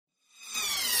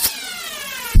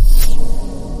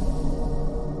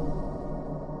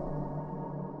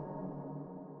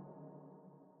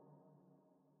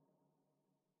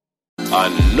I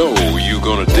know you're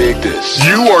gonna dig this.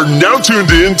 You are now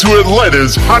tuned in to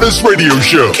Atlanta's hottest radio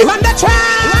show.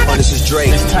 Oh, this is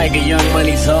Drake. This Tiger Young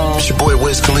Money's on. It's your boy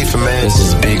Wiz Khalifa, man. This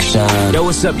is Big Sean. Yo,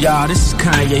 what's up, y'all? This is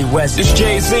Kanye West. This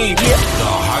Jay-Z. Yeah. The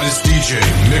hottest DJ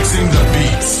mixing the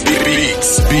beats.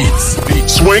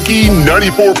 Swanky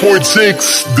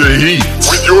 94.6 The Heat.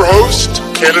 With your host,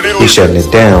 Kennedy Lucas. He's shutting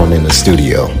it down in the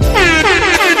studio.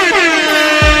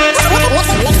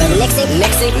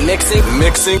 Mixing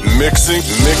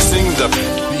the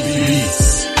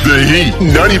beats. The Heat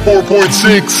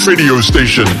 94.6 radio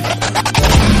station.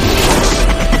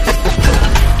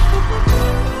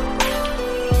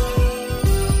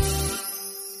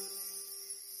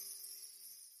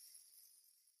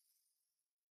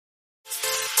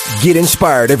 Get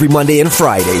inspired every Monday and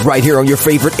Friday right here on your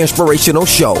favorite inspirational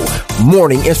show,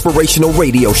 Morning Inspirational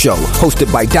Radio Show,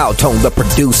 hosted by Dowtone, the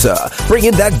producer,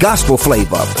 bringing that gospel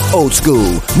flavor, old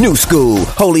school, new school,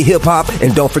 holy hip-hop,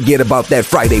 and don't forget about that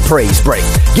Friday praise break.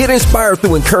 Get inspired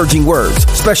through encouraging words,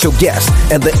 special guests,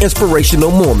 and the inspirational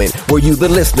moment where you, the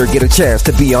listener, get a chance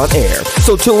to be on air.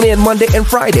 So tune in Monday and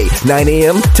Friday, 9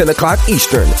 a.m., 10 o'clock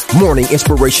Eastern, Morning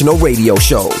Inspirational Radio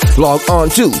Show. Log on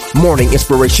to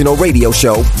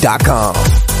morninginspirationalradioshow.com.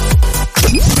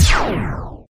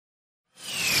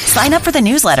 Sign up for the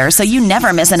newsletter so you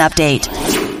never miss an update.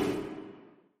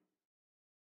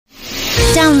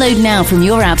 Download now from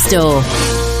your app store.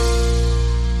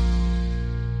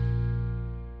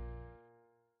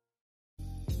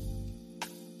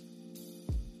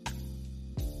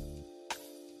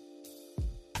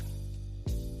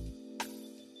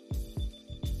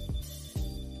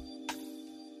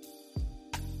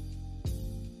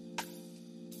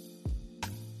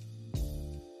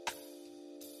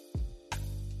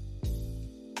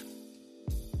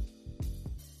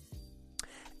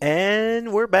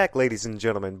 And we're back, ladies and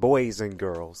gentlemen, boys and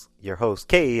girls. Your host,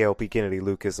 KELP Kennedy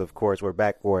Lucas. Of course, we're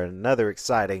back for another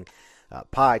exciting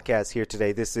podcast here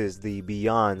today. This is the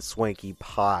Beyond Swanky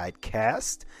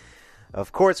podcast.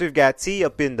 Of course, we've got T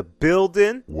up in the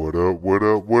building. What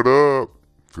up?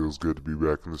 Feels good to be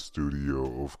back in the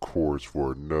studio, of course,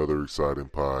 for another exciting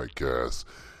podcast.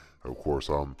 Of course,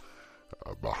 I'm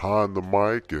behind the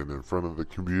mic and in front of the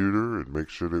computer and make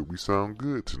sure that we sound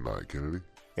good tonight, Kennedy.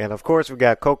 And, of course, we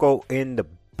got Coco in the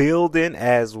building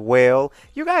as well.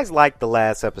 You guys liked the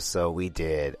last episode we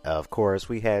did. Of course,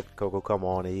 we had Coco come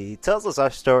on. And he tells us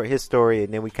his story,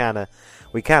 and then we kind of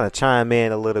chime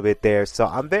in a little bit there. So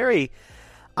I'm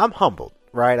humbled,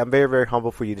 right? I'm very, very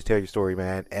humble for you to tell your story,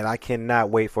 man. And I cannot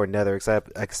wait for another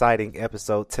exciting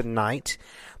episode tonight.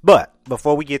 But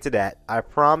before we get to that, I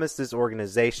promised this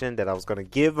organization that I was going to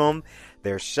give them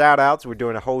their shout-outs. We're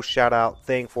doing a whole shout-out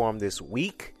thing for them this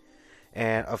week.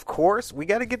 And, of course, we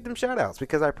got to get them shout-outs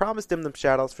because I promised them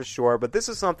shout-outs for sure. But this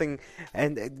is something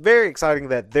and very exciting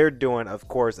that they're doing, of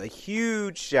course, a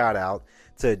huge shout-out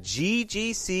to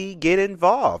GGC Get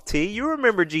Involved. T, you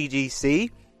remember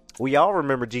GGC. We all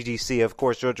remember GGC, of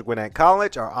course, Georgia Gwinnett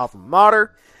College, our alma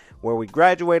mater, where we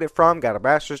graduated from, got a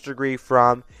bachelor's degree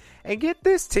from. And get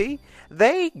this, T,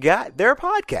 they got their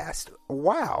podcast.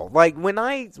 Wow. Like,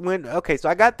 okay, so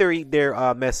I got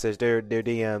their message, their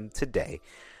DM today.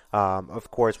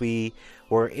 Of course, we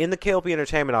were in the KLP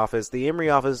Entertainment office. The Emory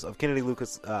office of Kennedy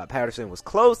Lucas Patterson was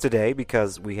closed today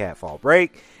because we had fall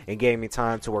break and gave me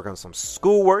time to work on some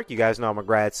schoolwork. You guys know I'm a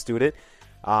grad student.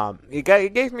 It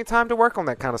gave me time to work on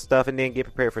that kind of stuff and then get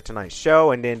prepared for tonight's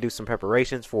show and then do some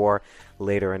preparations for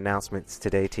later announcements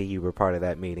today. T, you were part of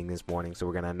that meeting this morning, so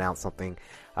we're going to announce something,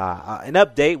 an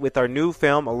update with our new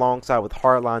film alongside with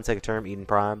Hardline, Second Term, Eden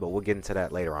Prime, but we'll get into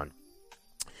that later on.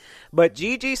 But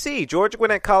GGC, Georgia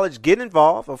Gwinnett College, Get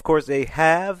Involved. Of course, they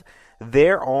have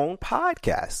their own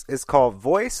podcast. It's called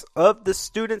Voice of the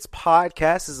Students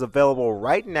Podcast. It's available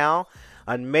right now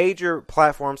on major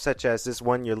platforms such as this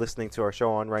one you're listening to our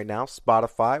show on right now,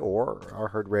 Spotify or our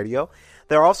Heard Radio.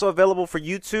 They're also available for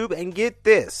YouTube. And get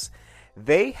this,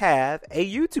 they have a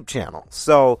YouTube channel.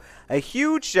 So a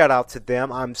huge shout out to them.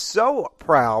 I'm so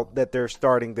proud that they're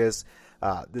starting this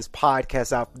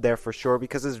podcast out there for sure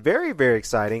because it's very, very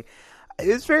exciting.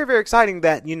 It's very, very exciting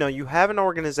that, you have an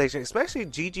organization, especially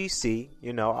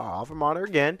GGC, our alma mater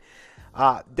again.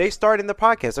 They started the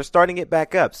podcast. They're starting it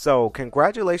back up. So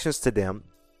congratulations to them.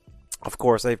 Of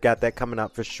course, they've got that coming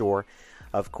up for sure.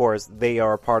 Of course, they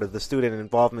are part of the Student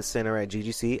Involvement Center at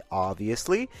GGC,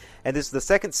 obviously. And this is the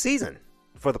second season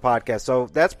for the podcast. So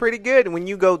that's pretty good when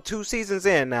you go 2 seasons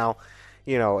in now,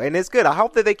 and it's good. I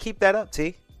hope that they keep that up,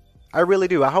 T. I really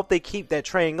do. I hope they keep that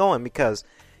train going because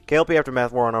KLP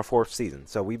Aftermath, we're on our 4th season.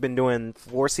 So we've been doing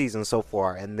 4 seasons so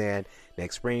far, and then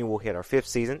next spring we'll hit our 5th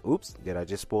season. Oops, did I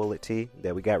just spoil it, T?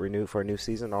 That we got renewed for a new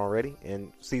season already,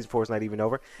 and season 4 is not even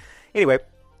over. Anyway,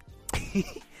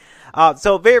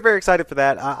 so very, very excited for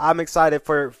that. I'm excited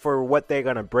for what they're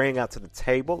going to bring out to the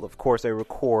table. Of course, they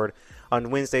record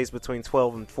on Wednesdays between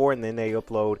 12 and 4, and then they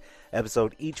upload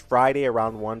episode each Friday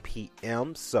around 1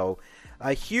 p.m. So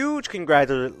a huge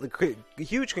congratulations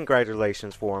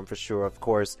for them for sure. Of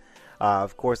course,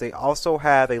 they also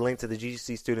have a link to the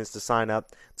GGC students to sign up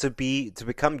to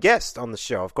become guests on the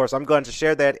show. Of course, I'm going to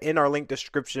share that in our link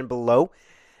description below,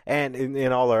 and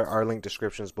in all our link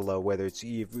descriptions below. Whether it's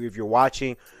if you're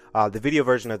watching the video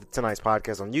version of tonight's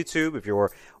podcast on YouTube, if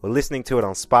you're listening to it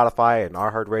on Spotify and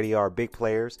iHeartRadio, our big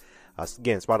players.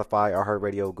 Again, Spotify,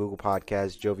 iHeartRadio, Google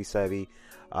Podcasts, Jovi Sevi,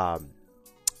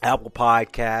 Apple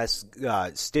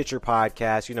Podcasts, Stitcher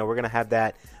Podcasts. We're going to have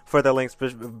that for the links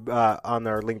on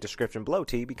our link description below,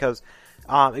 T, because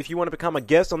if you want to become a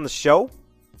guest on the show,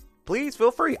 please feel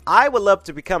free. I would love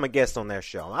to become a guest on their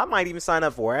show. I might even sign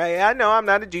up for it. I know I'm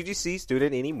not a GGC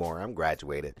student anymore. I'm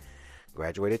graduated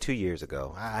 2 years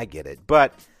ago. I get it.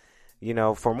 But,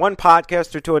 from one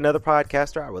podcaster to another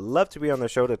podcaster, I would love to be on the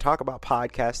show to talk about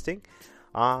podcasting.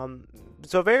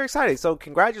 So very excited. So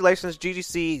congratulations,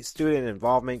 GGC student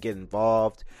involvement. Get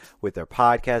involved with their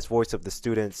podcast, Voice of the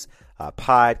Students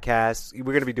podcast. We're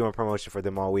going to be doing promotion for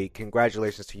them all week.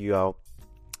 Congratulations to you all.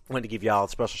 I wanted to give y'all a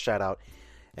special shout out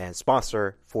and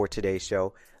sponsor for today's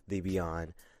show, the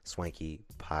Beyond Swanky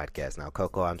podcast. Now,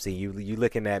 Coco, I'm seeing you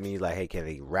looking at me like, hey, can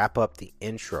they wrap up the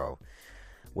intro?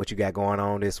 What you got going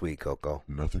on this week, Coco?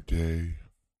 Another day,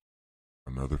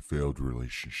 another failed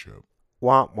relationship.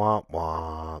 Womp, womp,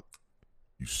 womp.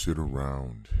 You sit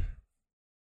around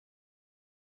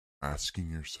asking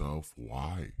yourself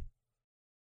why.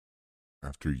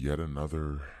 After yet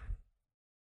another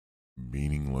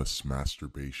meaningless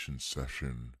masturbation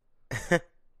session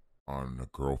on a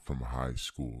girl from high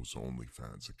school's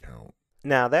OnlyFans account.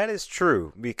 Now, that is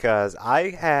true, because I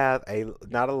have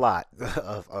not a lot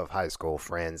of high school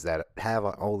friends that have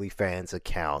an OnlyFans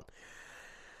account.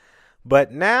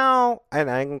 But now, and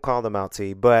I ain't going to call them out to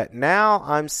you, but now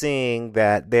I'm seeing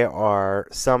that there are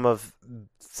some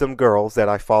girls that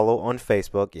I follow on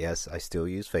Facebook. Yes, I still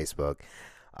use Facebook.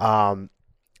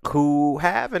 Who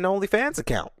have an OnlyFans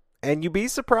account. And you'd be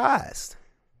surprised,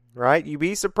 right? You'd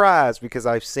be surprised, because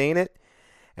I've seen it.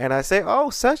 And I say, oh,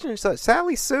 such and such,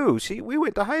 Sally Sue, we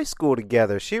went to high school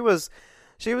together. She was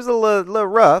a little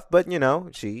rough, but,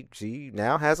 she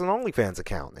now has an OnlyFans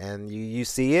account. And you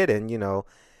see it, and,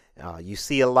 you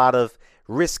see a lot of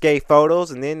risque photos,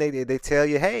 and then they tell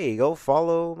you, hey, go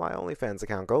follow my OnlyFans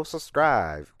account. Go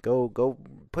subscribe. Go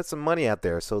put some money out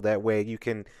there so that way you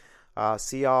can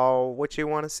see all what you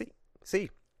want to see.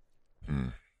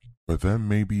 But then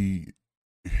maybe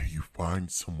you find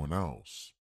someone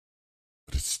else,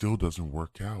 but it still doesn't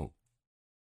work out.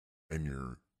 And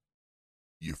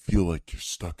you feel like you're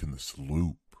stuck in this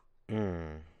loop.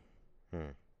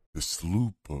 This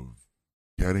loop of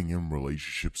getting in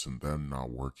relationships and then not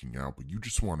working out, but you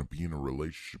just want to be in a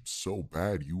relationship so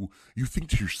bad. You think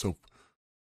to yourself,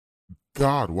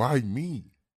 God, why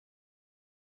me?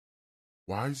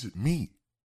 Why is it me?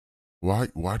 Why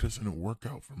doesn't it work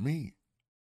out for me?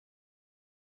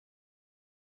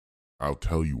 I'll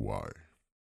tell you why.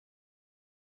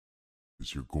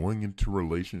 Because you're going into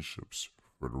relationships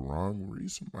for the wrong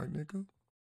reason, my nigga.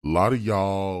 A lot of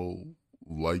y'all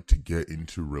like to get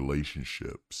into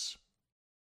relationships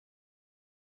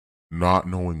not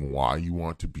knowing why you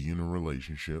want to be in a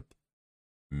relationship,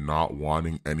 not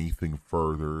wanting anything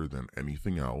further than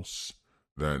anything else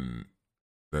than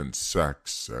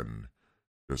sex, and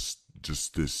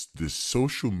just this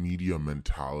social media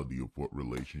mentality of what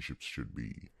relationships should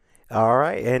be. All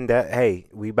right, and hey,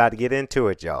 we about to get into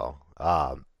it, y'all.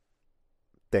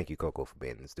 Thank you, Coco, for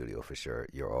being in the studio for sure.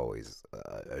 You're always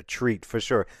a treat for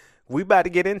sure. We about to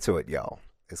get into it, y'all.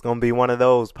 It's gonna be one of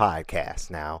those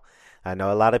podcasts now. I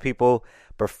know a lot of people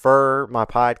prefer my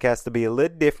podcast to be a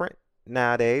little different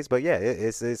nowadays, but yeah,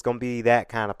 it's gonna be that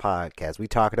kind of podcast. We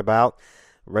talking about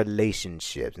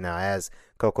relationships. Now, as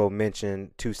Coco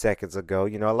mentioned 2 seconds ago,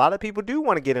 a lot of people do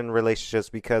want to get in relationships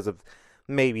because of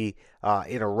maybe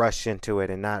in a rush into it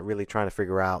and not really trying to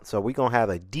figure out. So we're going to have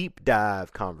a deep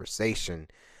dive conversation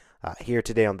here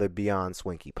today on the Beyond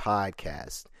Swanky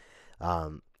podcast.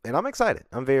 And I'm excited.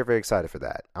 I'm very, very excited for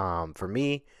that. For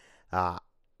me, I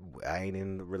ain't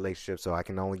in a relationship, so I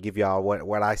can only give y'all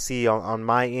what I see on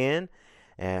my end.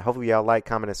 And hopefully y'all like,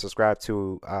 comment, and subscribe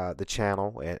to the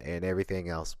channel and everything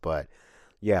else. But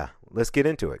yeah, let's get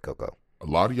into it, Coco. A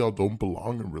lot of y'all don't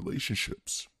belong in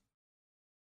relationships.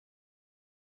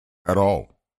 at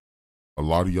all. A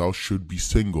lot of y'all should be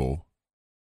single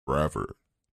forever.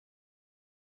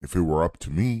 If it were up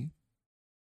to me,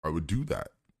 I would do that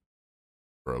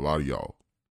for a lot of y'all.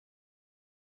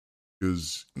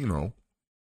 Because,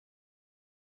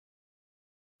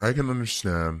 I can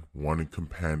understand wanting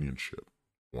companionship,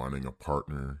 wanting a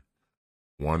partner,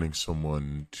 wanting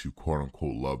someone to quote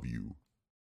unquote love you.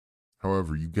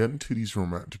 However, you get into these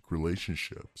romantic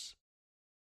relationships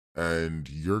and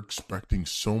you're expecting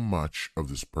so much of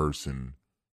this person,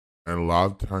 and a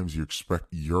lot of times you're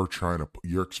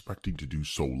expecting to do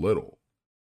so little.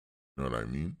 You know what I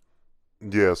mean?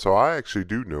 Yeah, so I actually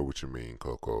do know what you mean,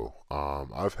 Coco.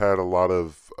 I've had a lot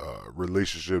of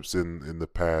relationships in the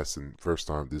past, and first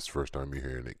time you're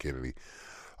hearing it, Kennedy.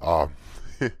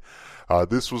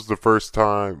 This was the first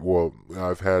time. Well,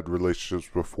 I've had relationships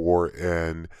before,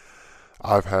 and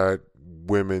I've had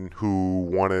women who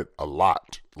wanted a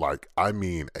lot. Like, I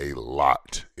mean a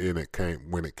lot. And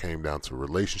when it came down to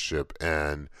relationship.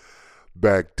 And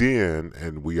back then,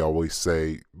 and we always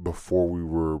say before we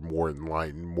were more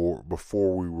enlightened,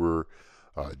 before we were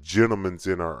gentlemen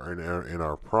in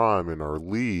our prime, in our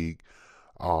league,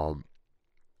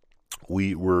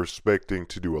 we were expecting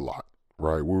to do a lot,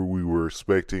 right? We were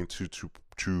expecting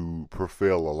to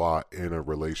prevail a lot in a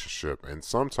relationship. And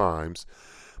sometimes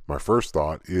my first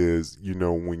thought is,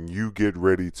 when you get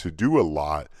ready to do a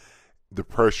lot, the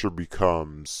pressure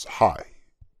becomes high.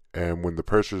 And when the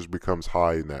pressure becomes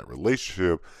high in that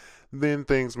relationship, then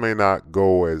things may not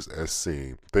go as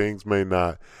seen. Things may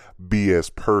not be as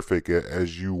perfect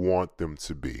as you want them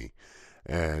to be.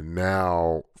 And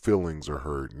now feelings are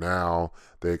hurt. Now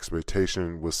the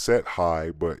expectation was set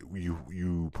high, but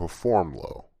you perform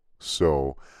low.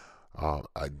 So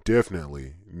I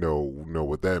definitely know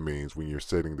what that means when you're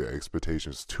setting the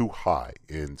expectations too high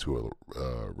into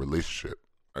a relationship.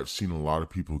 I've seen a lot of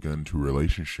people get into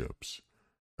relationships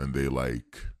and they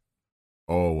like,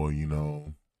 oh,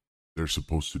 well,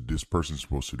 this person's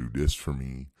supposed to do this for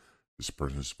me. This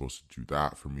person's supposed to do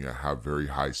that for me. I have very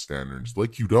high standards.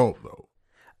 Like, you don't, though.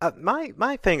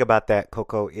 My thing about that,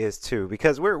 Coco, is too,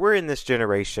 because we're in this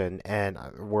generation and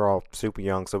we're all super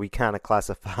young, so we kind of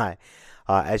classify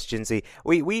as Gen Z.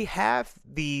 We have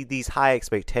these high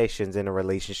expectations in a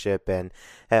relationship, and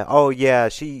oh yeah,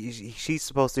 she's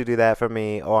supposed to do that for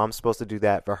me, or I'm supposed to do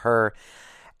that for her,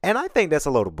 and I think that's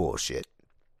a load of bullshit.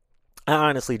 I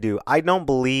honestly do. I don't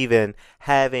believe in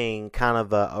having kind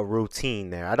of a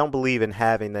routine there. I don't believe in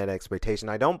having that expectation.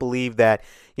 I don't believe that,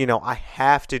 I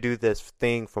have to do this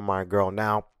thing for my girl.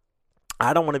 Now,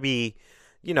 I don't want to be,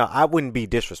 I wouldn't be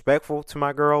disrespectful to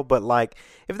my girl, but like,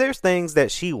 if there's things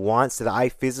that she wants that I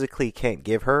physically can't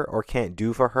give her or can't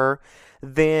do for her,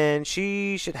 then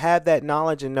she should have that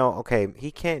knowledge and know, okay,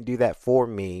 he can't do that for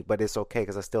me, but it's okay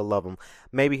because I still love him.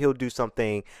 Maybe he'll do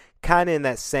something kind of in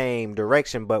that same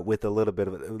direction, but with a little bit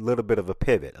of a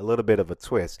pivot, a little bit of a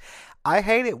twist. I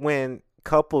hate it when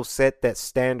couples set that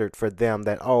standard for them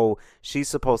that, oh, she's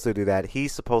supposed to do that,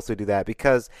 he's supposed to do that,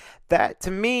 because that to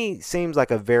me seems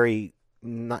like a very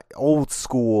old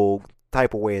school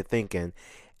type of way of thinking.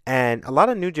 And a lot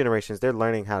of new generations, they're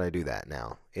learning how to do that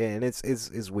now. And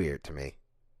it's weird to me.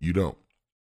 You don't.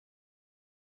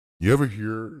 You ever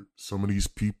hear some of these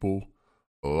people,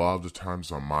 a lot of the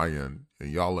times on my end,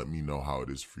 and y'all let me know how it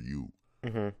is for you.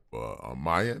 Mm-hmm. But on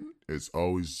my end,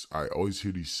 I always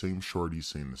hear these same shorties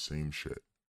saying the same shit.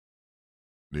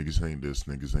 Niggas ain't this,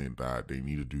 niggas ain't that. They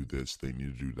need to do this, they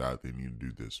need to do that, they need to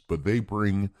do this. But they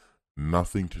bring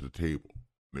nothing to the table.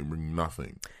 They bring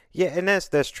nothing. Yeah, and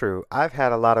that's true. I've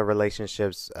had a lot of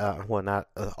relationships, well, not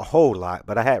a whole lot,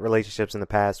 but I had relationships in the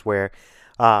past where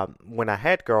when I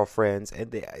had girlfriends,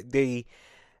 and they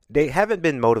haven't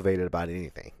been motivated about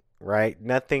anything, right?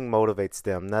 Nothing motivates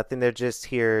them. Nothing. They're just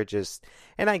here,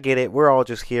 and I get it. We're all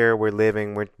just here. We're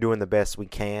living. We're doing the best we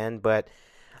can. But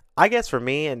I guess for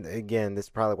me, and again, this is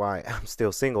probably why I'm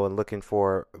still single and looking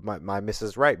for my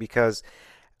Mrs. Right, because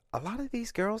a lot of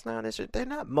these girls nowadays, they're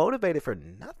not motivated for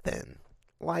nothing.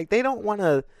 Like, they don't want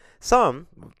to,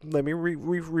 let me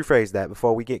rephrase that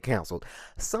before we get canceled.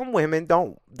 Some women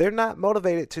they're not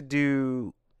motivated to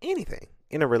do anything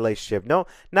in a relationship. No,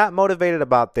 not motivated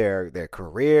about their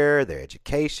career, their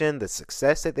education, the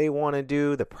success that they want to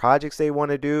do, the projects they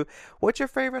want to do. What's your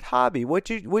favorite hobby? What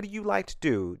do you like to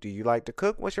do? Do you like to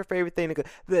cook? What's your favorite thing to cook?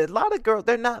 A lot of girls,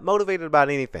 they're not motivated about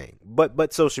anything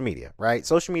but social media, right?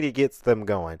 Social media gets them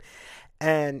going.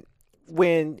 And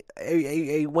when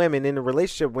a women in a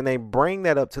relationship, when they bring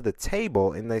that up to the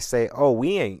table and they say, oh,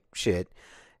 we ain't shit,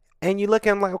 and you look at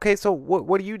them like, okay, so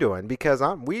what are you doing? Because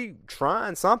we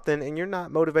trying something and you're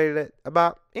not motivated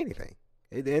about anything.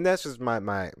 And that's just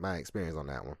my experience on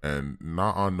that one. And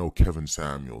not on no Kevin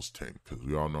Samuels thing, because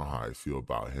we all know how I feel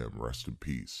about him. Rest in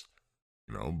peace.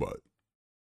 You know, but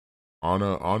on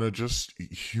a just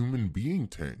human being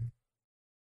thing,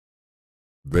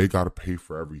 they got to pay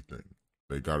for everything.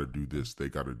 They got to do this. They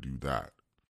got to do that.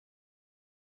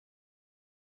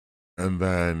 And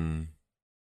then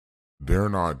they're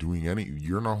not doing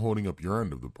you're not holding up your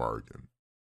end of the bargain.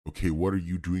 Okay, what are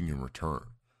you doing in return?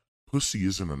 Pussy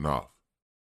isn't enough.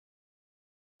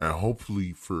 And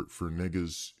hopefully for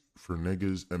niggas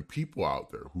and people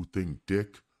out there who think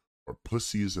dick or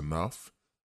pussy is enough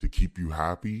to keep you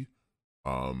happy,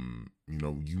 you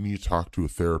know, you need to talk to a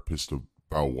therapist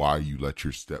about why you let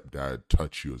your stepdad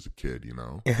touch you as a kid, you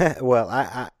know? Well,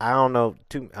 I don't know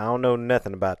I don't know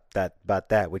nothing about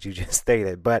that what you just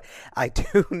stated, but I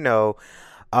do know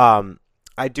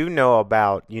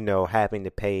about, you know, having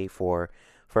to pay for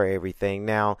everything.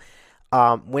 Now,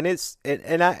 when it's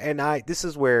and I this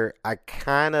is where I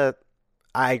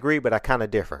agree, but I kind of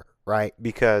differ, right?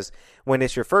 Because when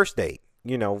it's your first date,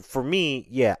 you know, for me,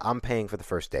 yeah, I'm paying for the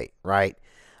first date, right?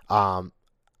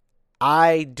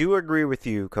 I do agree with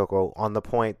you, Coco, on the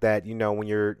point that, you know, when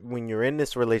you're in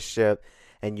this relationship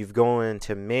and you've gone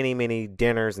to many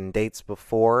dinners and dates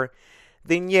before,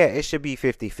 then yeah, it should be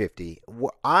 50-50.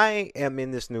 I am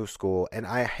in this new school, and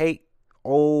I hate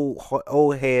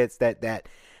old heads that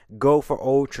go for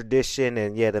old tradition,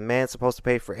 and yeah, the man's supposed to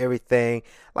pay for everything.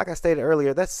 Like I stated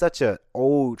earlier, that's such a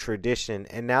old tradition,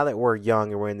 and now that we're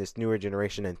young and we're in this newer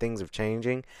generation and things are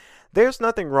changing, there's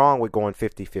nothing wrong with going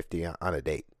 50-50 on a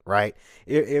date, right?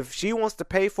 If she wants to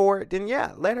pay for it, then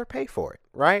yeah, let her pay for it,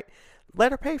 right?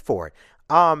 Let her pay for it.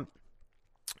 On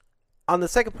the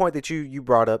second point that you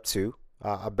brought up too,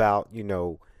 about, you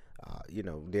know,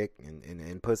 dick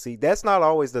and pussy, that's not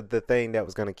always the thing that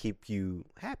was going to keep you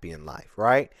happy in life,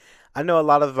 right? I know a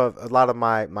lot of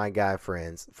my guy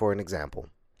friends, for an example,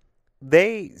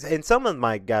 and some of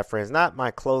my guy friends, not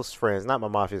my close friends, not my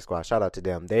mafia squad, shout out to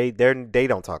them, they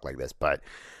don't talk like this, but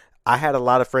I had a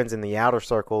lot of friends in the outer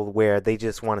circle where they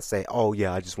just want to say, oh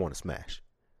yeah, I just want to smash,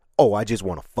 oh I just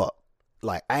want to fuck,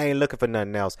 like I ain't looking for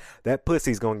nothing else, that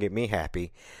pussy's gonna get me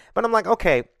happy. But I'm like,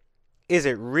 okay, is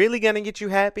it really going to get you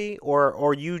happy, or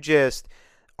are you just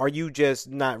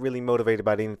not really motivated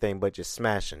about anything but just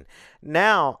smashing?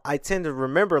 Now, I tend to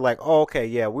remember like, oh, okay,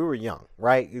 yeah, we were young,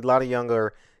 right? A lot of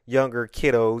younger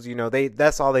kiddos, you know,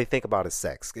 that's all they think about is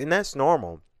sex. And that's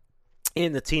normal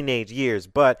in the teenage years.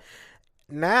 But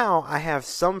now I have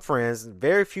some friends,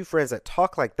 very few friends that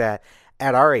talk like that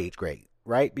at our age grade,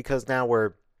 right? Because now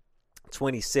we're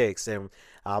 26 and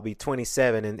I'll be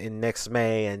 27 in next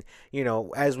May. And, you know,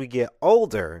 as we get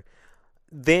older,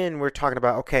 then we're talking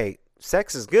about, okay,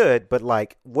 sex is good, but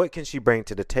like, what can she bring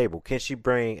to the table? Can she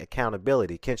bring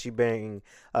accountability? Can she bring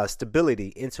stability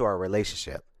into our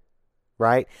relationship?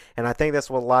 Right. And I think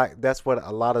that's what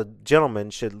a lot of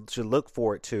gentlemen should look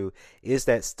forward to, is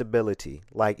that stability.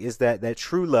 Like, is that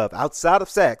true love outside of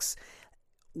sex?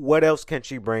 What else can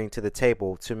she bring to the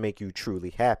table to make you truly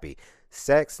happy?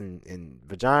 Sex and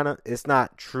vagina, it's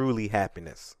not truly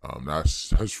happiness.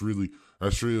 That's really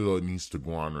what needs to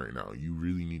go on right now. You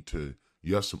really need to.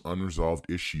 You have some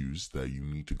unresolved issues that you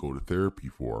need to go to therapy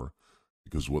for,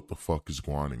 because what the fuck is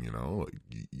going on? You know, like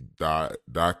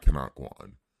that cannot go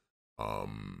on.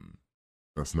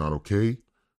 That's not okay.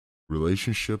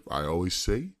 Relationship, I always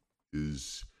say,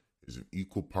 is an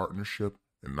equal partnership,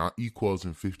 and not equal as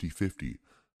in 50-50,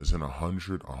 as in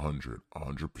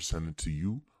 100% into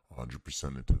you,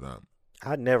 100% into them.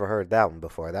 I'd never heard that one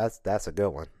before. That's a good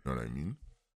one. You know what I mean?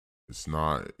 It's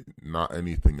not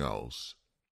anything else.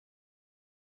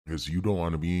 Because you don't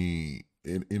want to be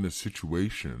in a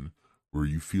situation where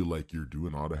you feel like you're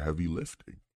doing all the heavy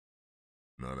lifting.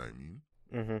 You know what I mean?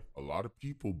 Mm-hmm. A lot of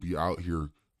people be out here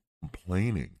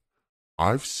complaining.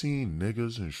 I've seen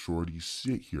niggas and shorties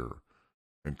sit here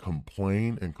and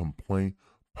complain,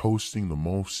 posting the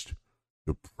most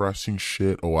depressing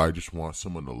shit. Oh, I just want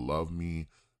someone to love me.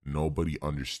 Nobody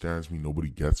understands me. Nobody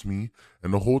gets me.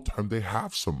 And the whole time they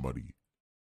have somebody.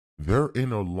 They're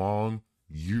in a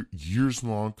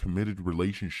years-long committed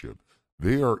relationship.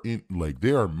 They are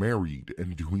married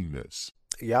and doing this.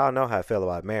 Y'all know how I feel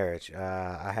about marriage.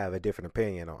 I have a different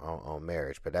opinion on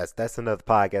marriage, but that's another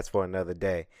podcast for another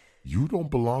day. You don't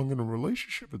belong in a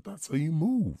relationship if that's how you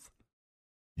move.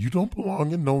 You don't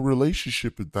belong in no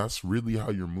relationship if that's really how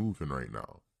you're moving right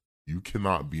now. You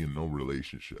cannot be in no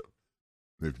relationship.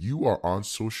 If you are on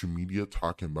social media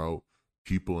talking about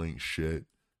people ain't shit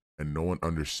and no one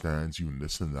understands you and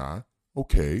this and that,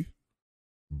 okay,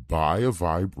 buy a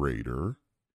vibrator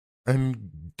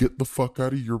and get the fuck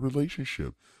out of your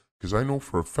relationship. Because I know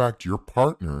for a fact your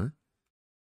partner,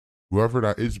 whoever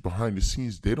that is behind the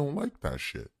scenes, they don't like that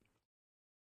shit.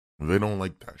 They don't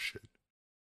like that shit.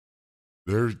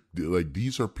 There's like,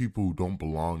 these are people who don't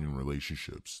belong in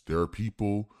relationships. There are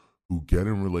people who get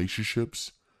in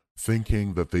relationships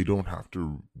thinking that they don't have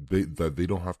to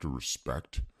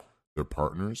respect their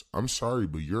partners. I'm sorry,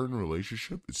 but you're in a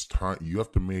relationship. It's time you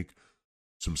have to make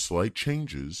some slight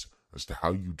changes as to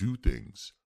how you do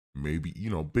things. Maybe,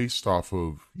 based off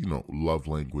of, love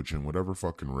language and whatever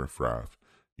fucking riffraff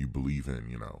you believe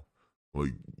in,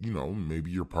 Like,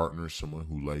 maybe your partner is someone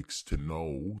who likes to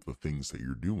know the things that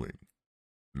you're doing.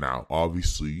 Now,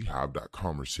 obviously, have that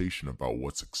conversation about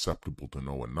what's acceptable to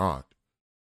know and not,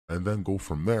 and then go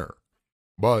from there.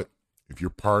 But if you're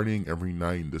partying every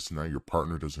night and this and that, your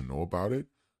partner doesn't know about it,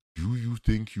 do you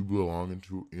think you belong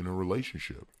in a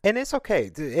relationship? And it's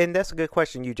okay. And that's a good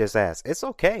question you just asked. It's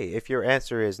okay if your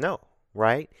answer is no,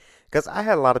 right? Because I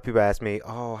had a lot of people ask me,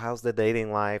 oh, how's the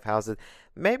dating life? How's it?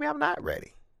 Maybe I'm not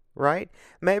ready, right?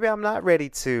 Maybe I'm not ready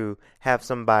to have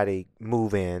somebody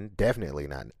move in. Definitely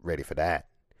not ready for that.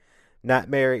 Not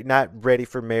married, not ready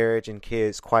for marriage and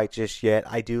kids quite just yet.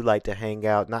 I do like to hang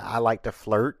out. I like to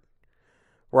flirt,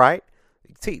 right?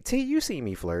 T, you see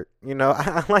me flirt.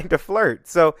 I like to flirt.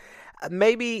 So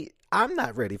maybe I'm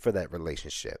not ready for that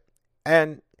relationship.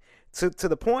 And to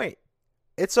the point,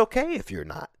 it's okay if you're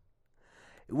not.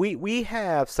 We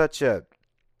have such a,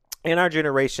 in our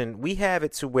generation, we have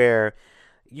it to where,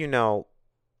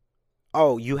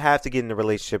 oh, you have to get in a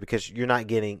relationship because you're not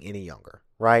getting any younger,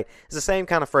 right? It's the same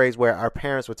kind of phrase where our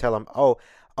parents would tell them, oh,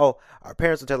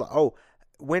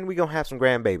 when we gonna have some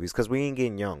grandbabies because we ain't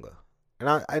getting younger.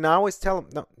 And I always tell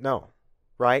them, no,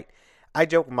 right? I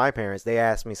joke with my parents. They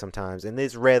ask me sometimes, and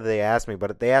it's rare that they ask me,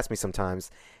 but they ask me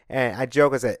sometimes. And I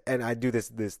joke, and I do this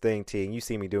thing, T, and you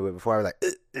see me do it before. I was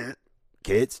like,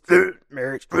 kids,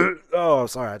 marriage. Oh,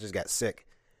 sorry, I just got sick,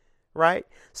 right?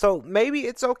 So maybe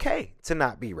it's okay to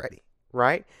not be ready,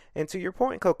 right? And to your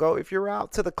point, Coco, if you're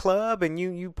out to the club and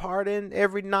you partying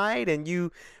every night and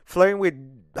you flirting with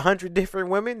 100 different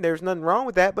women, there's nothing wrong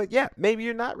with that. But yeah, maybe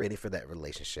you're not ready for that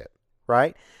relationship.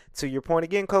 Right? To your point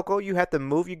again, Coco, you have to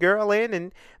move your girl in,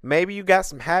 and maybe you got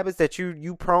some habits that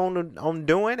you prone on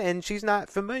doing, and she's not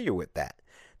familiar with that.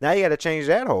 Now you got to change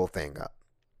that whole thing up.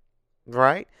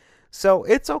 Right? So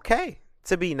it's okay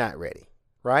to be not ready.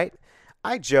 Right?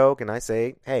 I joke and I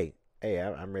say, hey,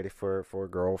 I'm ready for a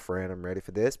girlfriend. I'm ready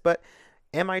for this. But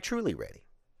am I truly ready?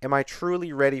 Am I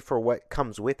truly ready for what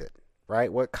comes with it?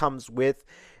 Right? What comes with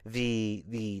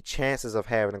the chances of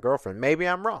having a girlfriend? Maybe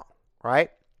I'm wrong. Right?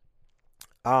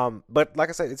 But like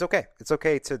I said, it's okay. It's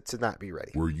okay to not be ready.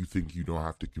 Where you think you don't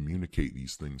have to communicate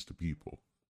these things to people.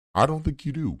 I don't think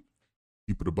you do.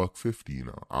 Keep it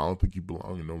 $150, I don't think you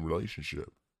belong in no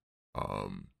relationship. I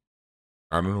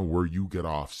don't know where you get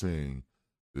off saying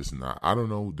this and that. I don't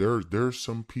know. There's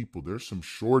some people, there's some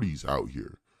shorties out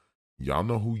here. Y'all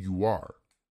know who you are.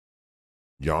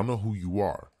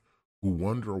 Who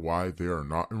wonder why they are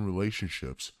not in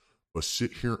relationships, but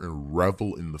sit here and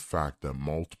revel in the fact that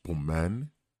multiple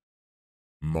men,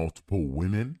 multiple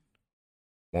women,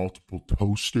 multiple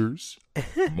toasters,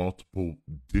 multiple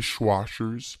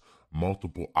dishwashers,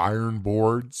 multiple iron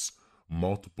boards,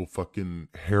 multiple fucking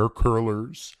hair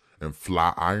curlers and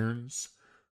flat irons,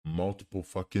 multiple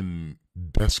fucking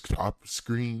desktop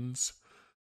screens,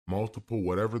 multiple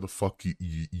whatever the fuck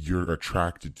you're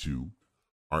attracted to,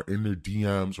 are in their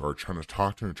DMs or are trying to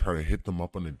talk to them and try to hit them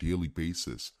up on a daily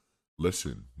basis.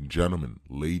 Listen, gentlemen,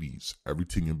 ladies,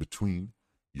 everything in between,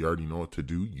 you already know what to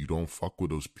do. You don't fuck with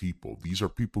those people. These are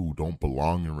people who don't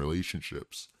belong in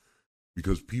relationships.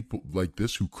 Because people like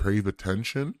this who crave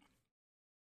attention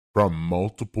from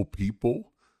multiple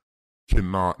people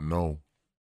cannot know.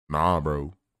 Nah,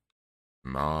 bro.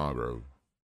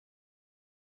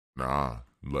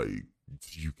 Like,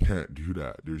 you can't do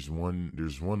that. There's one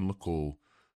little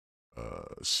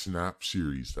Snap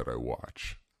series that I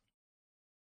watch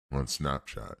on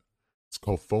Snapchat. It's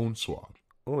called Phone Swap.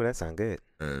 Oh, that sounds good.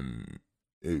 And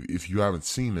if you haven't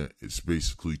seen it, it's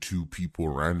basically two people,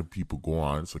 random people go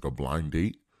on. It's like a blind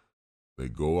date. They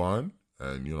go on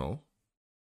and,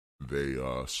 they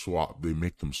they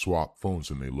make them swap phones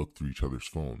and they look through each other's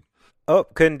phone. Oh,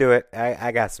 couldn't do it.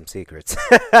 I got some secrets.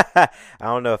 I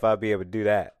don't know if I'll be able to do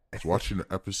that. I was watching an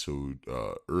episode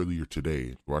earlier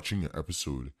today.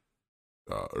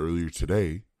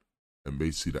 And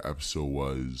basically the episode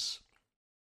was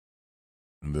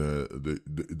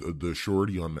the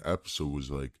shorty on the episode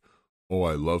was like, oh,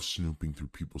 I love snooping through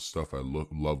people's stuff. I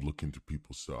love looking through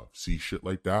people's stuff. See shit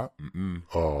like that?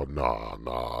 Oh, nah.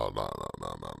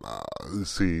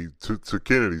 See, to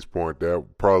Kennedy's point, that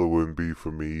probably wouldn't be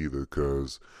for me either,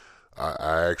 because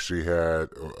I actually had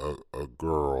a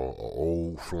girl, an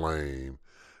old flame,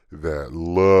 that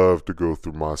loved to go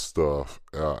through my stuff,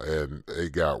 and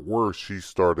it got worse. She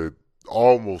started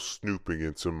almost snooping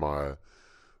into my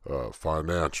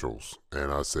financials,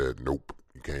 and I said, nope,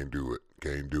 you can't do it.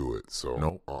 Can't do it. So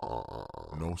nope.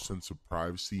 No sense of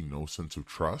privacy, no sense of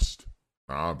trust.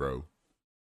 Nah, bro.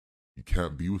 You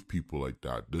can't be with people like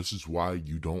that. This is why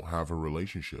you don't have a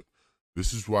relationship.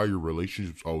 This is why your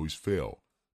relationships always fail.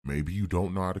 Maybe you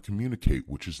don't know how to communicate,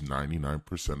 which is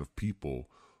 99% of people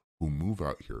who move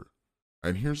out here.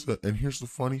 And here's the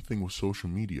funny thing with social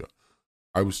media.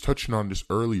 I was touching on this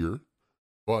earlier,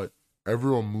 but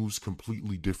everyone moves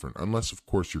completely different, unless of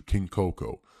course you're King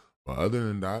Coco. But other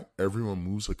than that, everyone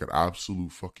moves like an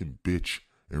absolute fucking bitch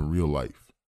in real life.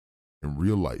 In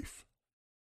real life.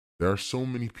 There are so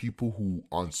many people who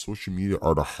on social media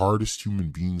are the hardest human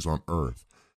beings on earth.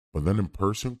 But then in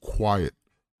person, quiet,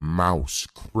 mouse,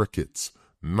 crickets,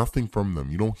 nothing from them.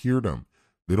 You don't hear them.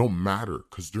 They don't matter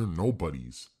because they're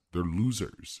nobodies. They're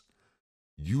losers.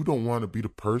 You don't want to be the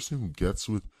person who gets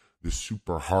with this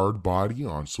super hard body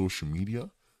on social media,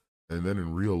 and then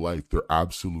in real life, they're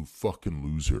absolute fucking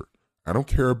loser. I don't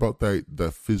care about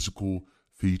that physical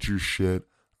feature shit.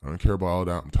 I don't care about all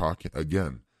that. I'm talking,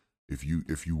 again, if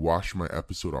you watch my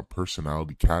episode on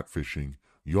personality catfishing,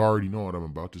 you already know what I'm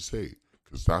about to say,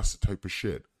 because that's the type of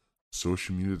shit.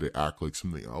 Social media, they act like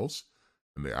something else,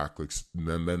 and they act like,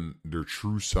 and then their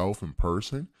true self in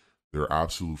person, they're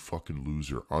absolute fucking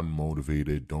loser,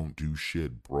 unmotivated, don't do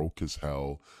shit, broke as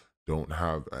hell, don't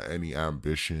have any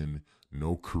ambition,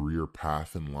 no career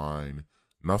path in line,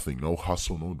 nothing, no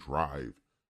hustle, no drive,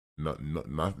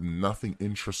 nothing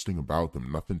interesting about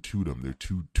them, nothing to them. They're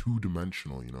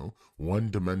two-dimensional,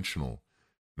 one-dimensional.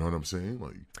 You know what I'm saying?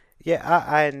 Like, yeah,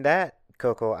 I and that,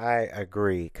 Coco, I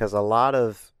agree, because a lot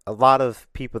of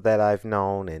people that I've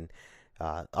known and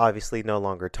obviously no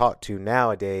longer talk to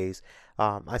nowadays,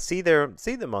 I see them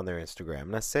on their Instagram,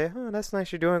 and I say, "Oh, that's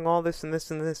nice. You're doing all this and this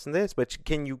and this and this, but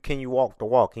can you walk the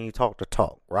walk? Can you talk the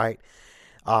talk?" Right?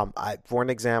 For an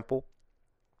example,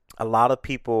 a lot of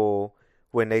people,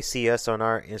 when they see us on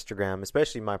our Instagram,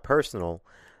 especially my personal,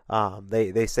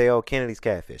 they say, "Oh, Kennedy's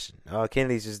catfishing. Oh,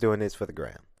 Kennedy's just doing this for the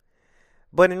gram."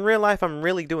 But in real life, I'm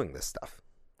really doing this stuff,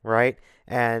 right?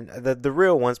 And the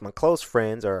real ones, my close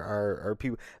friends, are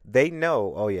people, they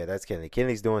know, oh yeah, that's Kennedy.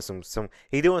 Kennedy's doing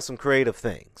he's doing some creative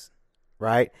things,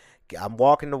 right? I'm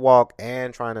walking the walk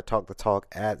and trying to talk the talk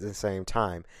at the same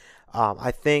time.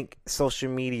 I think social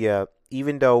media,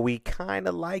 even though we kind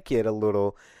of like it a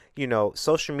little,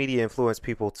 social media influence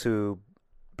people to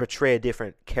portray a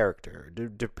different character,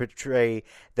 to portray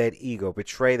that ego,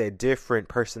 portray that different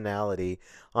personality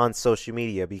on social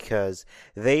media, because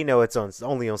they know it's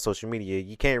only on social media.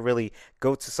 You can't really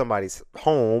go to somebody's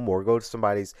home or go to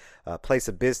somebody's place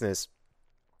of business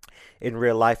in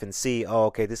real life and see, oh,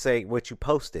 okay, this ain't what you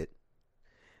posted,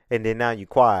 and then now you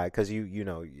quiet because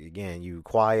you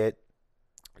quiet,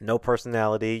 no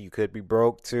personality. You could be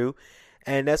broke too.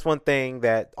 And that's one thing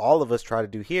that all of us try to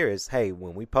do here is, hey,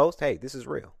 when we post, hey, this is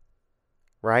real,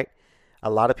 right? A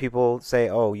lot of people say,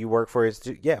 oh, you work for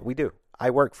institute. Yeah, we do.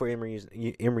 I work for Emory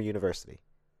University.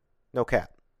 No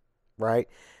cap, right?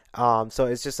 So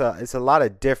it's just it's a lot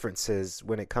of differences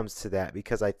when it comes to that,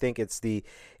 because I think it's the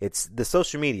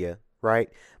social media, right?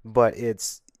 But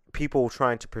it's people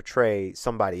trying to portray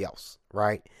somebody else,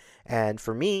 right? And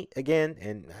for me, again,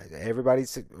 and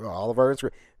all of our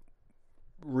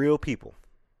real people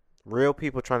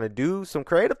trying to do some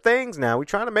creative things now. We're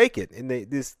trying to make it in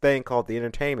this thing called the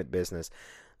entertainment business.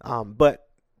 But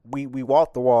we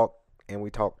walk the walk and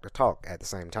we talk the talk at the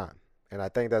same time. And I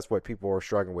think that's what people are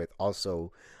struggling with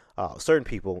also, certain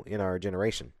people in our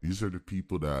generation. These are the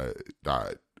people that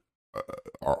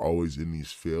are always in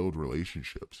these failed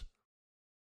relationships.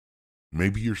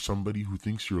 Maybe you're somebody who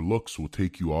thinks your looks will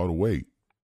take you all the way.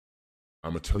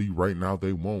 I'm going to tell you right now,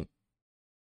 they won't.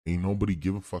 Ain't nobody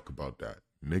give a fuck about that.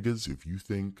 Niggas, if you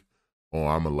think, oh,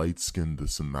 I'm a light-skinned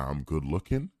this and that, I'm good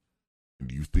looking,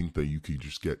 and you think that you could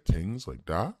just get things like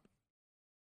that,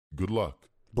 good luck.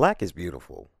 Black is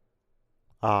beautiful.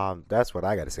 That's what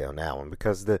I got to say on that one,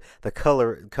 because the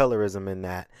colorism in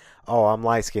that, oh, I'm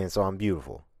light-skinned, so I'm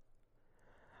beautiful.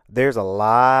 There's a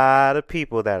lot of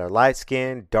people that are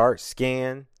light-skinned,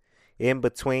 dark-skinned, in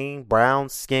between, brown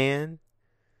skin,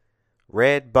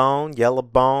 red bone, yellow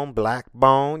bone, black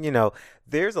bone.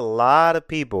 There's a lot of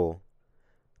people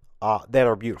that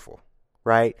are beautiful,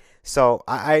 right? So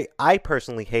I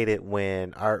personally hate it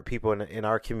when our people in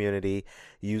our community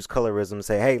use colorism and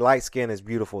say, hey, light skin is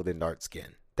beautiful than dark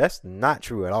skin. That's not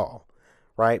true at all,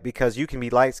 right? Because you can be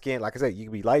light skinned, like I said, you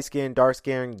can be light skinned, dark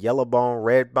skinned, yellow bone,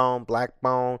 red bone, black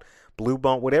bone, blue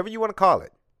bone, whatever you want to call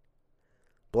it.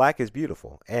 Black is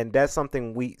beautiful, and that's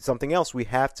something else we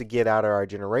have to get out of our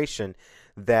generation.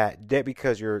 That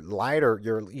because you're lighter,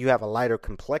 you have a lighter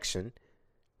complexion,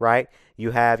 right?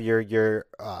 You have your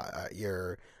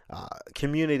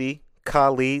community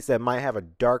colleagues that might have a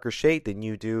darker shade than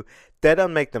you do. That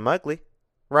doesn't make them ugly,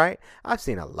 right? I've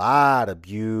seen a lot of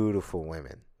beautiful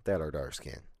women that are dark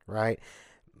skinned, right?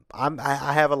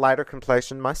 I have a lighter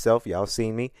complexion myself. Y'all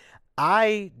seen me.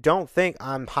 I don't think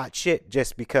I'm hot shit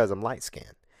just because I'm light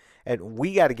skinned. And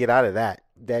we got to get out of that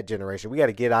generation. We got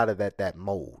to get out of that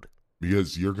mold.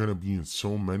 Because you're going to be in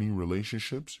so many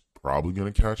relationships, probably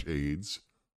going to catch AIDS,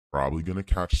 probably going to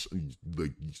catch,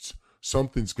 like,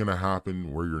 something's going to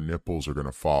happen where your nipples are going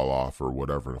to fall off or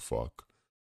whatever the fuck.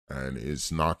 And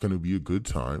it's not going to be a good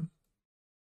time.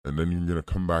 And then you're going to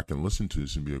come back and listen to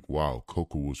this and be like, wow,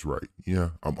 Coco was right. Yeah,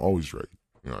 I'm always right.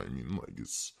 You know what I mean? Like,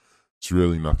 it's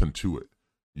really nothing to it.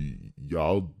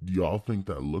 Y'all think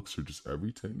that looks are just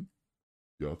everything?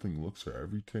 Y'all think looks are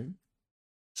everything?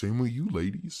 Same with you,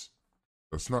 ladies.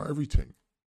 That's not everything.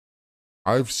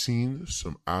 I've seen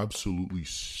some absolutely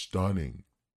stunning,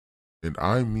 and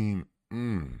I mean,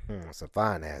 some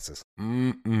fine asses.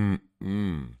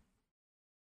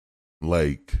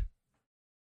 Like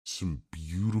some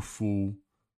beautiful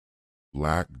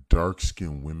black,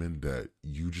 dark-skinned women that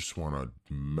you just want to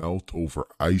melt over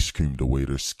ice cream the way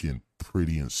their skin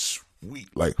pretty and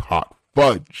sweet like hot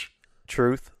fudge.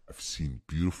 Truth. I've seen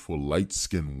beautiful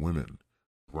light-skinned women,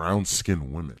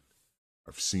 brown-skinned women.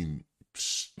 I've seen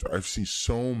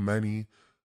so many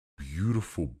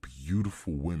beautiful,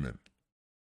 beautiful women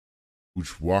who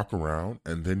just walk around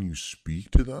and then you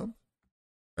speak to them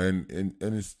and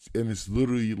it's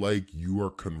literally like you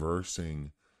are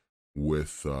conversing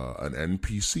with an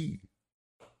NPC.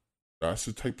 That's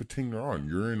the type of thing they're on.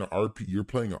 You're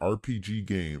playing an RPG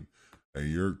game and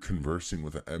you're conversing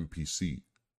with an NPC.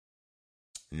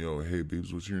 Yo, hey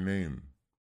babes, what's your name?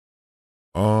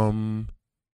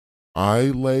 I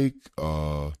like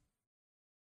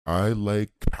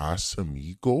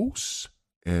Casamigos,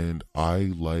 and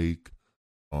I like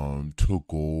to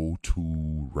go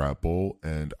to Rebel,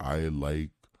 and I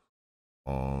like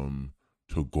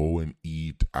to go and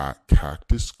eat at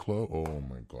Cactus Club. Oh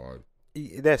my god.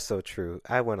 That's so true.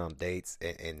 I went on dates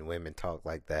and women talk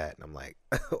like that, and I'm like,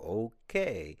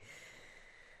 okay.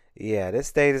 Yeah,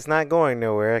 this date is not going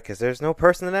nowhere because there's no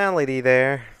personality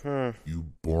there. You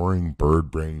boring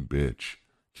bird brain bitch.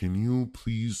 Can you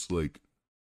please, like...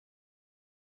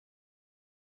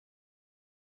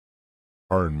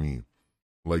 Pardon me.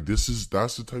 Like, that's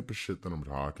the type of shit that I'm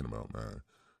talking about, man.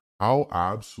 How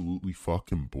absolutely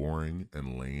fucking boring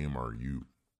and lame are you?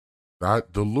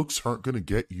 That the looks aren't gonna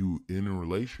get you in a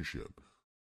relationship,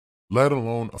 let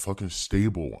alone a fucking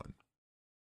stable one.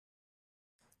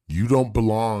 You don't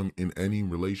belong in any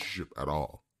relationship at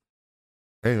all.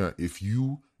 Hey man, if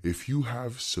you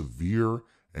have severe,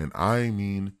 and I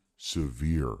mean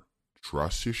severe,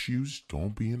 trust issues,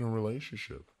 don't be in a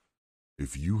relationship.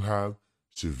 If you have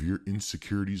severe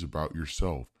insecurities about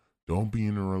yourself, don't be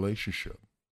in a relationship.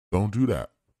 Don't do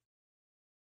that.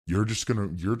 You're just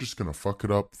gonna fuck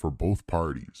it up for both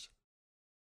parties.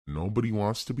 Nobody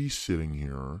wants to be sitting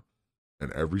here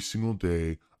and every single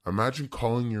day. Imagine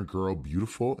calling your girl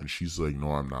beautiful and she's like,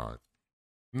 no, I'm not.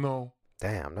 No.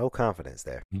 Damn, no confidence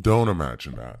there. Don't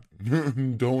imagine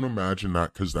that. Don't imagine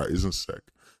that, because that isn't sick.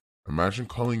 Imagine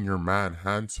calling your man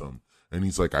handsome and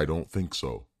he's like, I don't think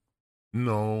so.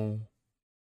 No.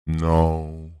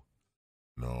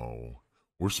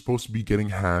 We're supposed to be getting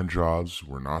hand jobs.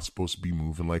 We're not supposed to be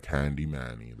moving like Handy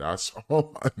Manny. That's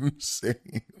all I'm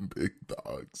saying, big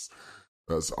dogs.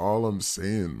 That's all I'm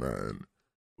saying, man.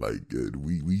 Like,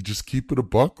 we just keep it a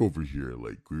buck over here.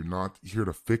 Like, we're not here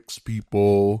to fix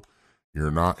people.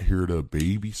 You're not here to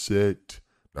babysit.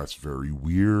 That's very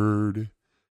weird.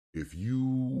 If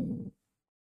you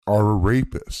are a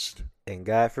rapist, and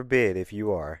God forbid if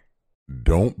you are,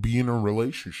 don't be in a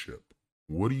relationship.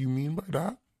 What do you mean by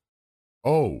that?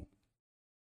 Oh,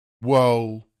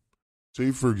 well,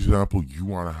 say for example, you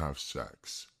want to have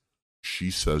sex. She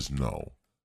says no,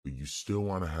 but you still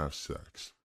want to have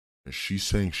sex. And she's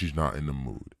saying she's not in the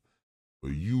mood,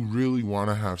 but you really want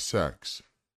to have sex.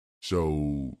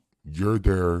 So you're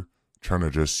there trying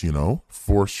to just,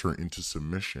 force her into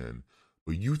submission,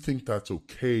 but you think that's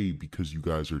okay because you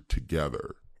guys are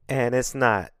together. And it's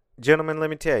not. Gentlemen,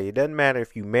 let me tell you, it doesn't matter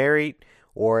if you married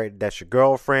or that's your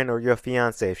girlfriend or your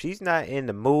fiance, if she's not in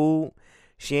the mood,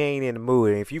 she ain't in the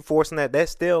mood. And if you forcing that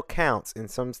still counts in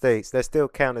some states. That still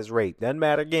count as rape. Doesn't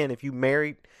matter, again, if you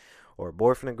married or a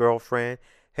boyfriend and girlfriend.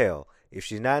 Hell, if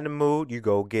she's not in the mood, you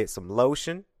go get some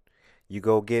lotion. You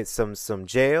go get some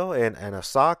gel and a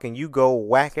sock, and you go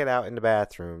whack it out in the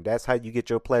bathroom. That's how you get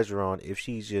your pleasure on if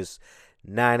she's just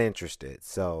not interested.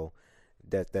 So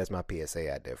that's my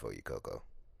PSA out there for you, Coco.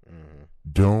 Mm-hmm.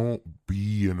 Don't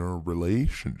be in a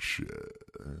relationship.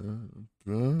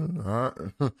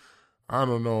 I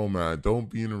don't know, man. Don't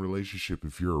be in a relationship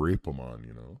if you're a rape-a-man,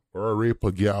 you know, or a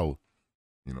rape-a-gal.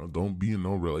 You know, don't be in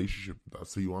no relationship.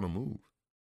 That's how you want to move.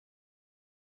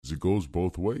 Because it goes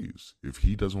both ways. If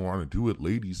he doesn't want to do it,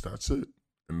 ladies, that's it.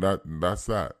 And that's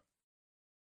that.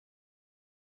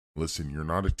 Listen, you're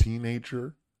not a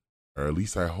teenager, or at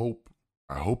least I hope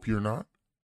you're not.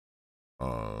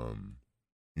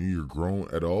 You're grown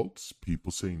adults.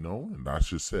 People say no, and that's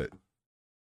just it.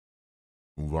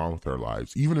 Move on with our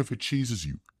lives. Even if it cheeses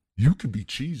you, you can be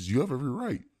cheesed. You have every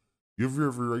right. You have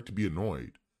every right to be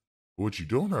annoyed. But what you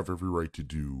don't have every right to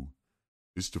do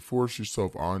is to force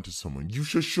yourself onto someone. You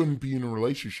just shouldn't be in a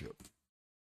relationship.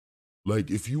 Like,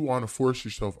 if you want to force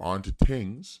yourself onto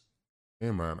things,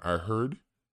 hey man, I heard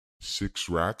 6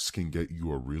 racks can get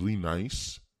you a really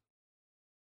nice,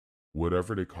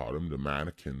 whatever they call them, the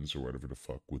mannequins or whatever the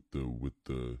fuck, with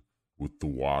the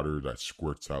water that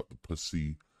squirts out the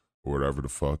pussy or whatever the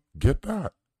fuck. Get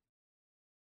that.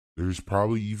 There's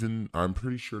probably even, I'm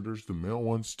pretty sure there's the male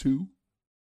ones too,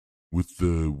 with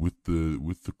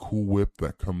the cool whip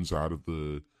that comes out of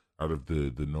the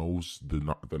nose,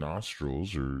 the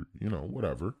nostrils, or, you know,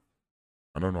 whatever.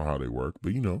 I don't know how they work,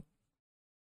 but you know,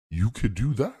 you could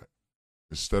do that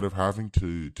instead of having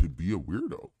to be a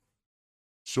weirdo.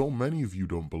 So many of you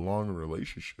don't belong in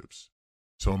relationships.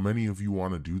 So many of you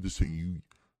want to do this thing.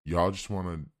 Y'all just want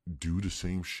to do the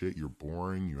same shit. You're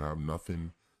boring. You have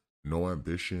nothing, no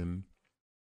ambition.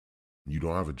 You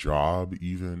don't have a job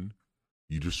even.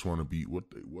 You just want to be what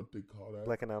they call that.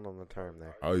 Blacking out on the term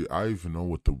there. I even know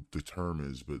what the term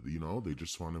is, but you know, they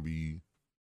just want to be,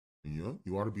 you know,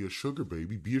 you want to be a sugar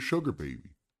baby, be a sugar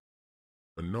baby.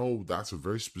 But no, that's a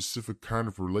very specific kind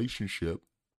of relationship.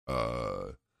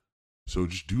 So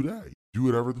just do that. Do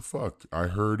whatever the fuck. I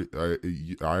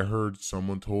heard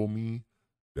someone told me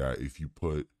that if you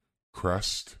put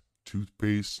Crest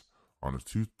toothpaste on a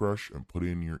toothbrush and put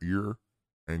it in your ear,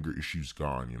 anger issues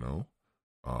gone, you know?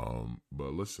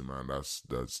 But listen, man,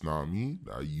 that's not me.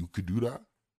 You could do that.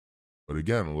 But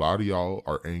again, a lot of y'all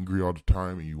are angry all the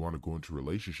time and you want to go into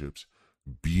relationships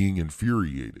being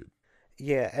infuriated.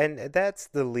 Yeah, and that's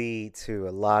the lead to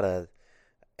a lot of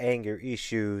anger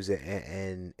issues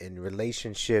and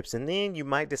relationships, and then you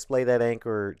might display that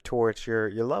anger towards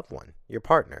your loved one, your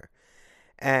partner.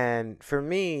 And for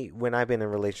me, when I've been in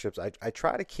relationships, I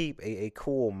try to keep a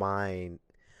cool mind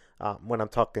when I'm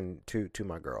talking to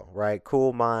my girl, right?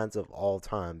 Cool minds of all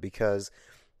time, because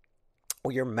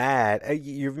when you're mad,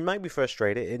 you might be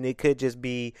frustrated, and it could just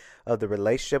be of the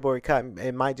relationship, or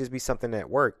it might just be something at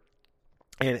work.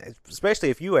 And especially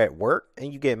if you at work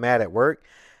and you get mad at work,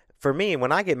 for me,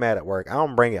 when I get mad at work, I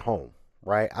don't bring it home,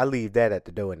 right? I leave that at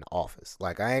the door in the office.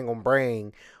 Like, I ain't gonna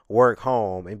bring work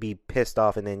home and be pissed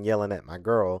off and then yelling at my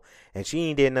girl, and she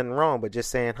ain't did nothing wrong but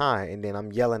just saying hi, and then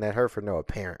I'm yelling at her for no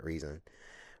apparent reason,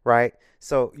 right?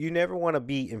 So you never want to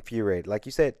be infuriated. Like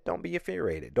you said, don't be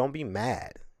infuriated. Don't be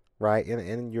mad, right?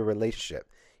 In your relationship,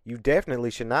 you definitely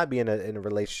should not be in a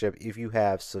relationship if you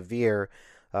have severe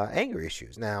anger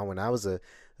issues. Now, when I was a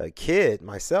kid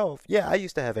myself, yeah, I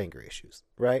used to have anger issues,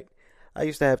 right? I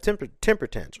used to have temper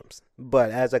tantrums.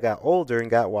 But as I got older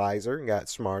and got wiser and got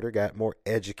smarter, got more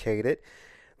educated,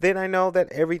 then I know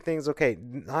that everything's okay.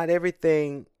 Not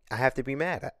everything I have to be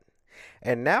mad at.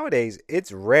 And nowadays,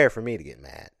 it's rare for me to get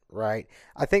mad, right?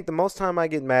 I think the most time I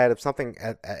get mad of something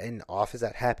in the office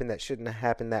that happened that shouldn't have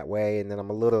happened that way, and then I'm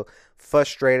a little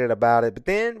frustrated about it. But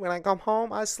then when I come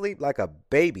home, I sleep like a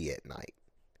baby at night.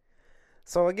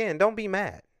 So again, don't be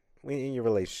mad in your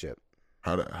relationship.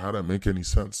 How that make any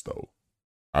sense, though?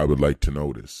 I would like to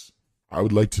know this. I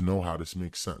would like to know how this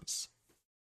makes sense.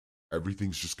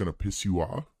 Everything's just going to piss you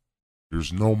off?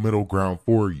 There's no middle ground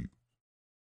for you.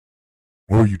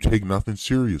 Or you take nothing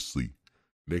seriously.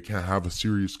 They can't have a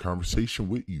serious conversation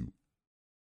with you.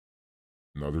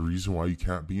 Another reason why you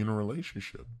can't be in a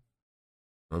relationship.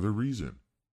 Another reason.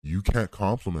 You can't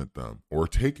compliment them or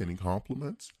take any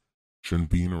compliments. Shouldn't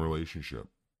be in a relationship.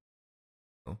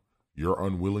 You know? You're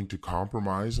unwilling to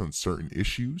compromise on certain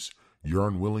issues. You're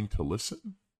unwilling to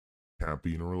listen. Can't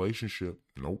be in a relationship.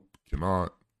 Nope,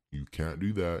 cannot. You can't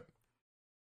do that.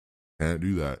 Can't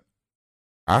do that.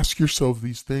 Ask yourself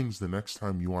these things the next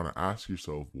time you want to ask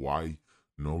yourself why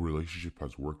no relationship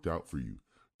has worked out for you.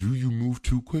 Do you move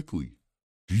too quickly?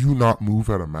 Do you not move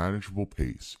at a manageable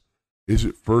pace? Is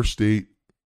it first date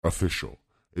official?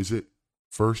 Is it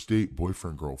first date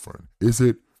boyfriend, girlfriend? Is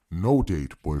it no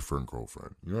date boyfriend,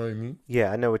 girlfriend? You know what I mean?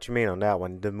 Yeah, I know what you mean on that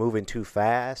one. The moving too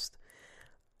fast.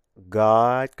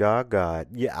 God.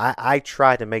 Yeah, I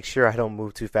try to make sure I don't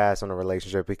move too fast on a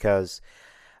relationship because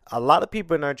a lot of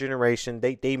people in our generation,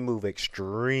 they move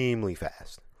extremely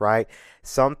fast, right?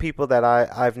 Some people that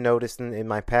I've noticed in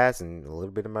my past and a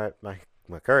little bit of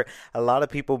my current, a lot of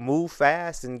people move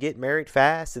fast and get married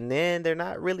fast, and then they're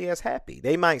not really as happy.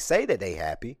 They might say that they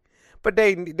happy, but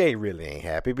they really ain't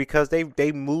happy because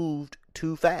they moved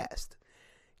too fast.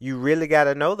 You really got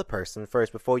to know the person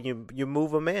first before you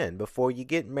move them in, before you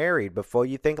get married, before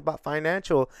you think about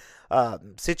financial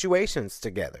situations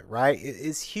together, right?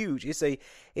 It's huge. It's a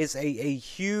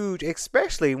huge,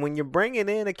 especially when you're bringing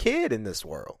in a kid in this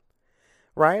world,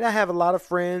 right? I have a lot of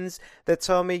friends that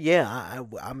tell me, yeah,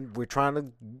 we're trying to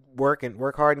work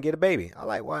hard and get a baby. I'm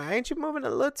like, well, ain't you moving a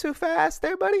little too fast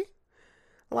there, buddy?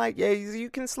 Like, yeah, you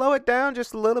can slow it down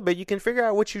just a little bit. You can figure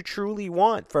out what you truly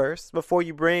want first before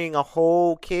you bring a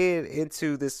whole kid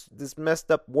into this messed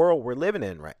up world we're living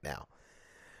in right now.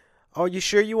 Are you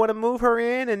sure you want to move her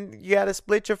in and you got to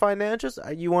split your financials?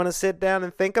 You want to sit down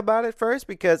and think about it first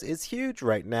because it's huge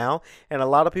right now and a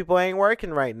lot of people ain't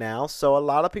working right now. So a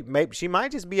lot of people, maybe she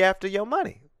might just be after your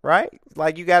money, right?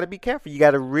 Like you got to be careful. You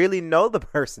got to really know the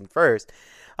person first.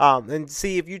 And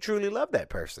see if you truly love that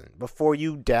person before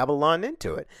you dabble on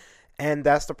into it. And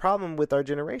that's the problem with our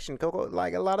generation, Coco.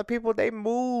 Like a lot of people, they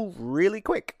move really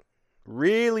quick.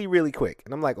 Really, really quick.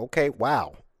 And I'm like, okay,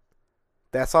 wow.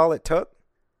 That's all it took?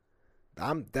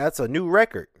 That's a new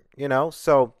record, you know?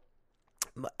 So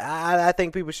I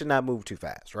think people should not move too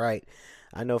fast, right?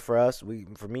 I know for us,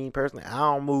 for me personally, I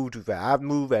don't move too fast. I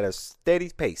move at a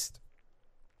steady pace.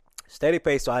 Steady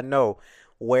pace so I know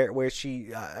where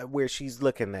she's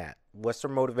looking at, what's her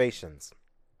motivations,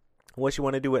 what she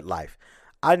want to do with life.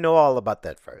 I know all about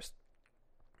that first,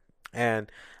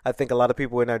 and I think a lot of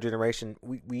people in our generation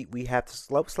we have to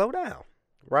slow down,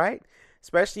 right?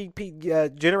 Especially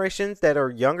generations that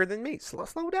are younger than me.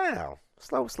 Slow down,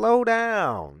 slow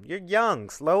down. You're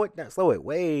young, slow it down, slow it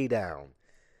way down.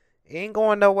 It ain't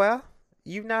going nowhere.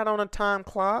 You're not on a time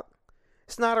clock.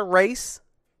 It's not a race.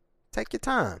 Take your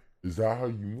time. Is that how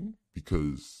you move?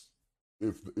 Because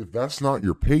if that's not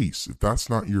your pace, if that's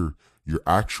not your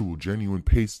actual genuine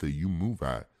pace that you move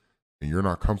at, and you're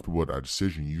not comfortable with that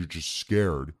decision, you're just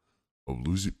scared of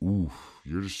losing.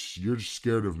 You're just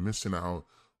scared of missing out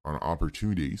on an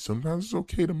opportunity. Sometimes it's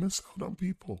okay to miss out on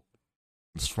people.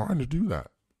 It's fine to do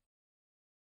that.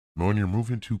 But when you're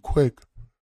moving too quick,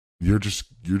 you're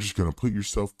just gonna put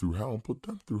yourself through hell and put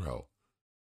them through hell.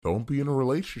 Don't be in a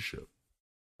relationship.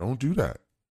 Don't do that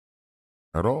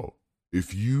at all.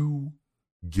 If you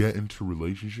get into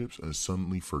relationships and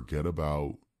suddenly forget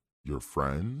about your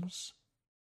friends,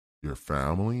 your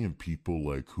family, and people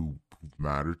like who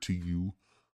matter to you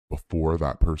before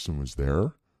that person was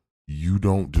there, you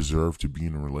don't deserve to be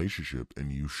in a relationship,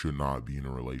 and you should not be in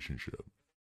a relationship.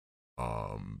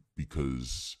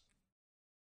 Because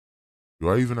do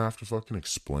I even have to fucking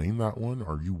explain that one?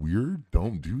 Are you weird?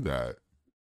 Don't do that.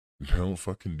 Don't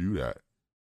fucking do that.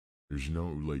 There's no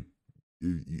like.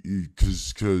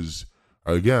 Because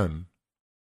again,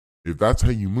 if that's how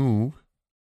you move,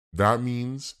 that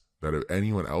means that if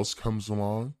anyone else comes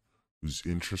along who's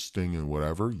interesting and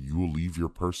whatever, you will leave your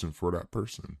person for that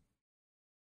person.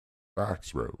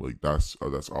 Facts, bro. Like that's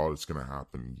all that's gonna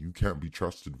happen. You can't be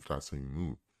trusted if that's how you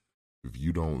move. If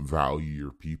you don't value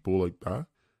your people like that,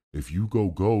 if you go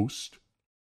ghost,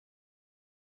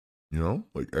 you know,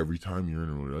 like every time you're in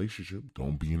a relationship,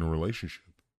 don't be in a relationship.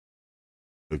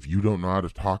 If you don't know how to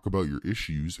talk about your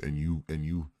issues and you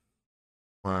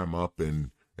climb up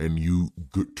and you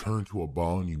turn to a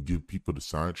ball and you give people the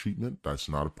silent treatment, that's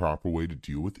not a proper way to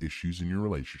deal with issues in your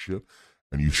relationship,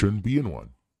 and you shouldn't be in one.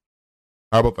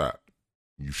 How about that?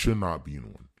 You should not be in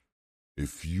one.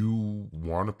 If you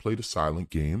want to play the silent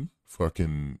game,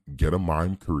 fucking get a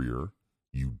mime career,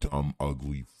 you dumb,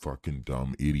 ugly, fucking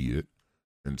dumb idiot,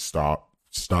 and stop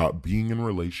being in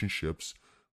relationships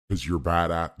because you're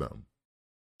bad at them.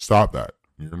 Stop that.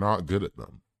 You're not good at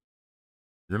them.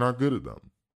 You're not good at them.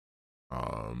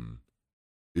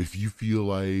 If you feel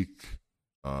like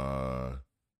that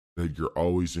you're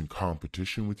always in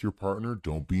competition with your partner,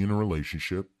 don't be in a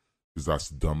relationship, because that's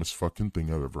the dumbest fucking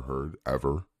thing I've ever heard,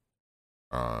 ever.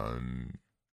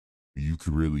 You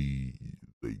could really,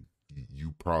 like,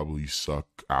 you probably suck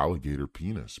alligator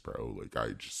penis, bro. Like,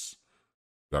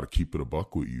 Gotta keep it a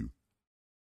buck with you.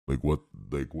 What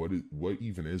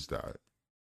even is that?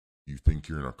 You think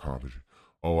you're an accomplishment?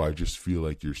 Oh, I just feel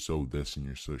like you're so this and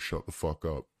you're so, shut the fuck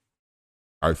up.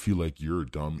 I feel like you're a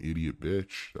dumb idiot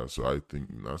bitch. That's what I think.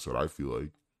 That's what I feel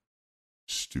like.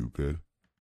 Stupid.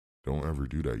 Don't ever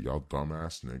do that. Y'all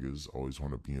dumbass niggas always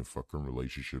want to be in fucking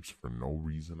relationships for no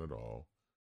reason at all.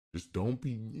 Just don't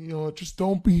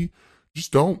be,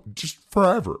 just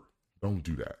forever. Don't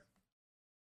do that.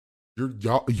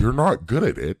 You're not good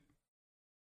at it.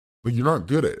 Like, you're not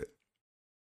good at it.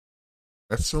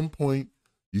 At some point,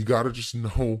 you gotta just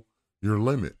know your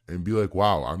limit and be like,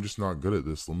 wow, I'm just not good at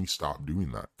this. Let me stop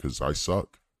doing that because I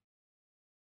suck.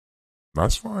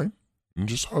 That's fine. And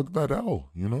just hug that L,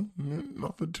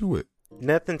 nothing to it.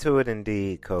 Nothing to it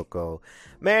indeed, Coco.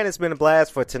 Man, it's been a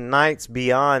blast for tonight's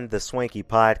Beyond the Swanky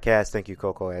podcast. Thank you,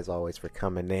 Coco, as always, for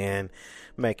coming in,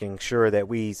 making sure that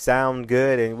we sound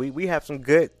good and we have some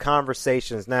good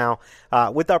conversations. Now,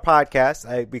 with our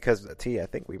podcast, because, T, I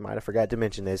think we might have forgot to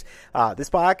mention this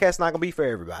podcast is not going to be for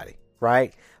everybody,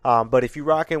 right? But if you're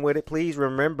rocking with it, please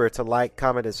remember to like,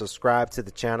 comment, and subscribe to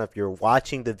the channel. If you're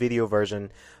watching the video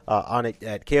version on it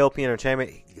at KLP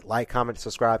Entertainment, like, comment,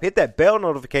 subscribe. Hit that bell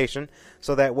notification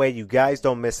so that way you guys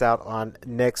don't miss out on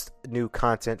next new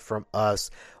content from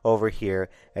us over here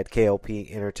at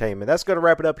KLP Entertainment. That's going to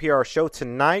wrap it up here, our show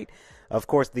tonight. Of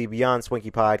course, the Beyond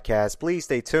Swanky podcast. Please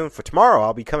stay tuned for tomorrow.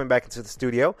 I'll be coming back into the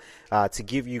studio to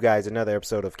give you guys another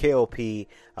episode of KLP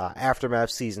Aftermath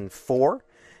Season 4.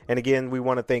 And again, we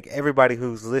want to thank everybody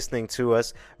who's listening to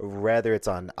us, whether it's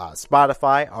on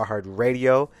Spotify,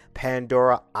 iHeartRadio,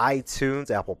 Pandora, iTunes,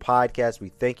 Apple Podcasts. We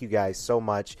thank you guys so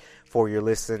much for your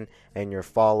listen and your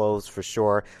follows, for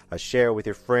sure. Share with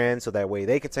your friends so that way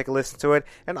they can take a listen to it.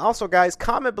 And also, guys,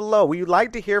 comment below. We would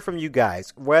like to hear from you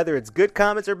guys, whether it's good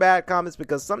comments or bad comments,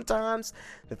 because sometimes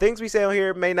the things we say on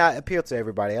here may not appeal to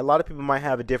everybody. A lot of people might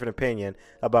have a different opinion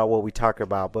about what we talk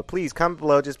about. But please, comment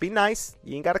below. Just be nice.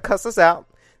 You ain't got to cuss us out.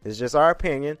 It's just our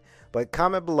opinion, but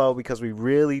comment below because we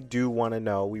really do want to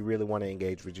know. We really want to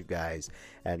engage with you guys,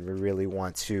 and we really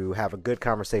want to have a good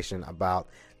conversation about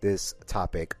this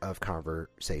topic of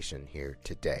conversation here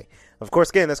today. Of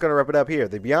course, again, that's going to wrap it up here.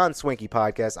 The Beyond Swanky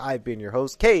podcast. I've been your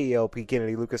host, KLP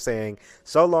Kennedy Lucas, saying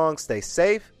so long, stay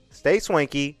safe, stay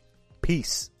swanky,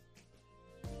 peace.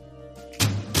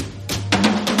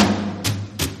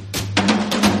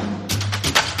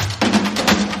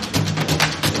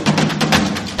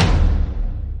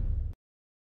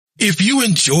 If you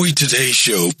enjoyed today's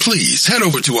show, please head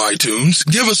over to iTunes,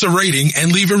 give us a rating,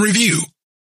 and leave a review.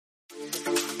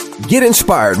 Get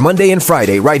inspired Monday and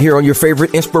Friday right here on your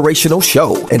favorite inspirational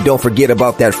show. And don't forget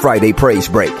about that Friday praise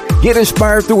break. Get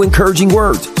inspired through encouraging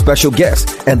words, special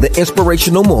guests, and the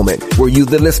inspirational moment where you,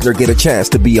 the listener, get a chance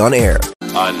to be on air.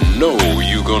 I know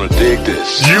you're gonna dig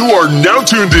this. You are now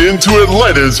tuned in to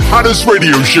Atlanta's hottest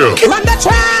radio show.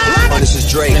 This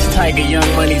is Drake. This Tiger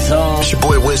Young Money's home. It's your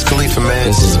boy Wiz Khalifa, man.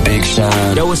 This is Big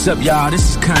Sean. Yo, what's up, y'all? This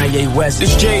is Kanye West.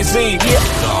 This Jay-Z. Yeah. The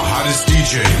hottest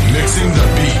DJ mixing the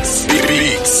beats.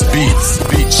 Beats.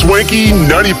 Swanky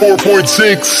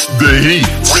 94.6 The Heat.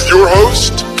 With your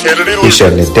host, Kennedy Lucas. He's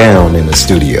shutting it down in the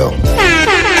studio.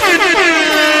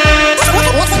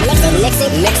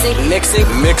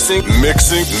 Mixing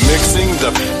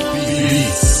the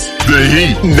beats. The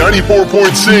Heat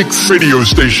 94.6 radio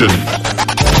station.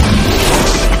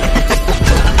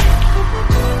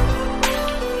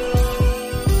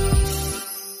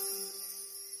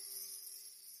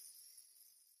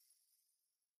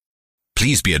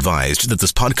 Please be advised that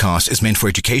this podcast is meant for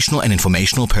educational and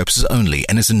informational purposes only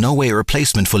and is in no way a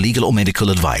replacement for legal or medical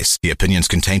advice. The opinions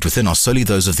contained within are solely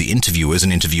those of the interviewers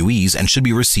and interviewees and should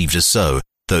be received as so.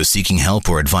 Those seeking help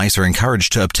or advice are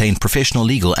encouraged to obtain professional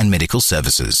legal and medical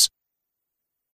services.